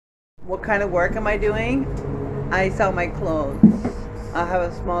what kind of work am I doing? I sell my clothes. I have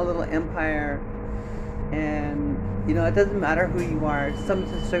a small little empire, and you know, it doesn't matter who you are. Some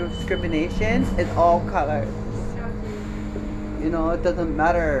discrimination is all colors. You know, it doesn't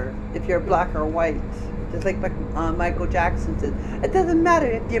matter if you're black or white. Just like Michael Jackson said, it doesn't matter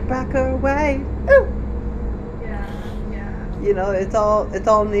if you're black or white. Ooh. Yeah. You know, it's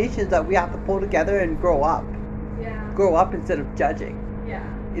all nations that we have to pull together and grow up. Yeah. Grow up instead of judging. Yeah.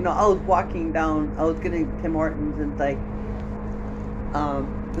 You know, I was walking down, I was getting Tim Hortons, and like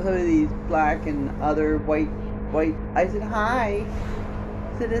some of these black and other white. I said hi. I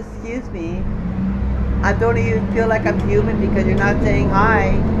said, excuse me. I don't even feel like I'm human because you're not saying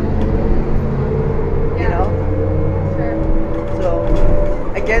hi. You know? Sure. So,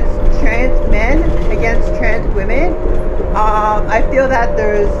 against trans men, against trans women, I feel that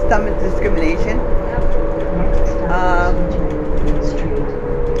there's some discrimination.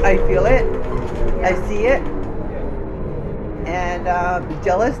 I feel it. I see it. And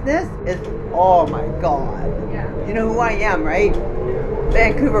jealousness is, oh my God. Yeah. You know who I am, right?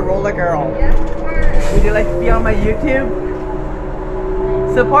 Vancouver Roller Girl. Yes, of course. Would you like to be on my YouTube?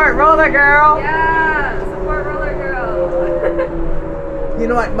 Support Roller Girl! Yeah, support Roller Girl. You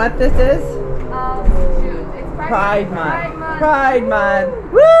know what month this is? Shoot, it's Pride Month. Month. Pride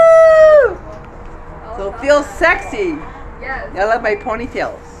Month. Woo! Oh, So it feels sexy. Yes. I love my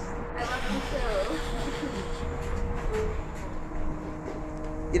ponytails. I love them too.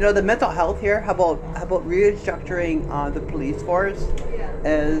 You know, the mental health here, how about restructuring the police force? Yeah.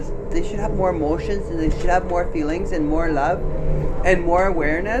 Is they should have more emotions, and they should have more feelings and more love and more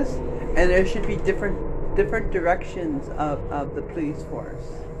awareness, and there should be different directions of the police force.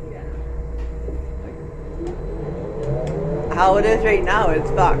 Yeah. How it is right now, it's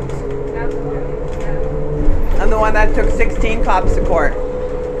fucked. Absolutely. Yeah. I'm the one that took 16 cops to court.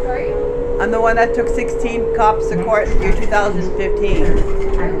 Sorry? I'm the one that took 16 cops to court in year 2015. Really?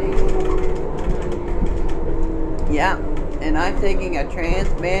 Yeah, and I'm taking a trans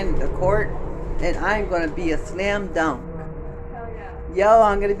man to court, and I'm gonna be a slam dunk. Hell yeah. Yo,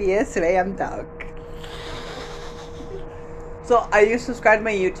 I'm gonna be a slam dunk. So, are you subscribed to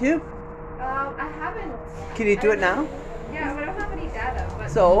my YouTube? I haven't. Can you do it now? Yeah, but I don't have any data. But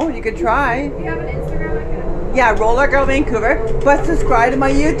So, you could try. do you have an Instagram I can? Yeah, Roller Girl Vancouver, but subscribe to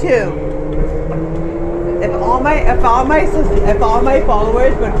my YouTube. If all my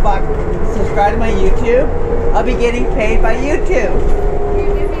followers would subscribe to my YouTube, I'll be getting paid by YouTube. Can you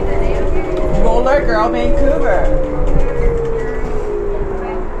give me the name of your Roller Girl Vancouver.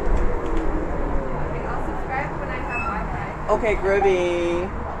 Okay, I'll subscribe when I have Wi-Fi. Okay, groovy.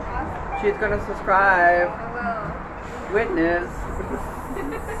 Awesome. She's gonna subscribe. I Witness.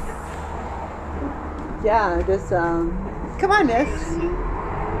 Yeah, just come on, miss.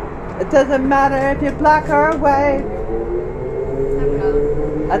 It doesn't matter if you're black or white.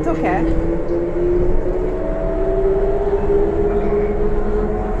 will. That's okay.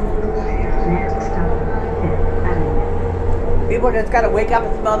 People just gotta wake up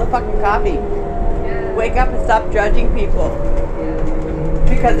and smell the fucking coffee. Yeah. Wake up and stop judging people Yeah.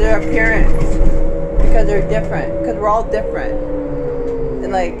 because of their appearance, because they're different, because we're all different.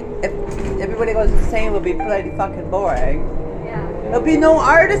 And like, if everybody goes the same, it'll be pretty fucking boring. Yeah. There'll be no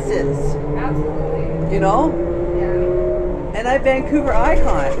artists, Absolutely. you know? Yeah. And I'm Vancouver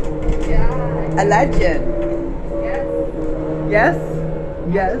icon, Yeah. a legend. Yes. Yes?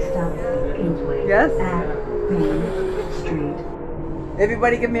 Yes? Yes? Street.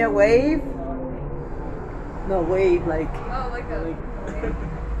 Everybody give me a wave? No, wave, like, Oh, like a.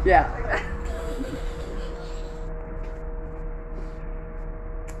 yeah. Like that.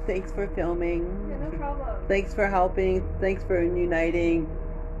 Thanks for filming. Yeah, no problem. Thanks for helping. Thanks for uniting.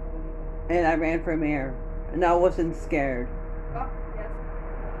 And I ran for mayor. And I wasn't scared. Oh, yes.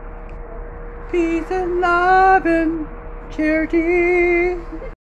 Peace and love and charity.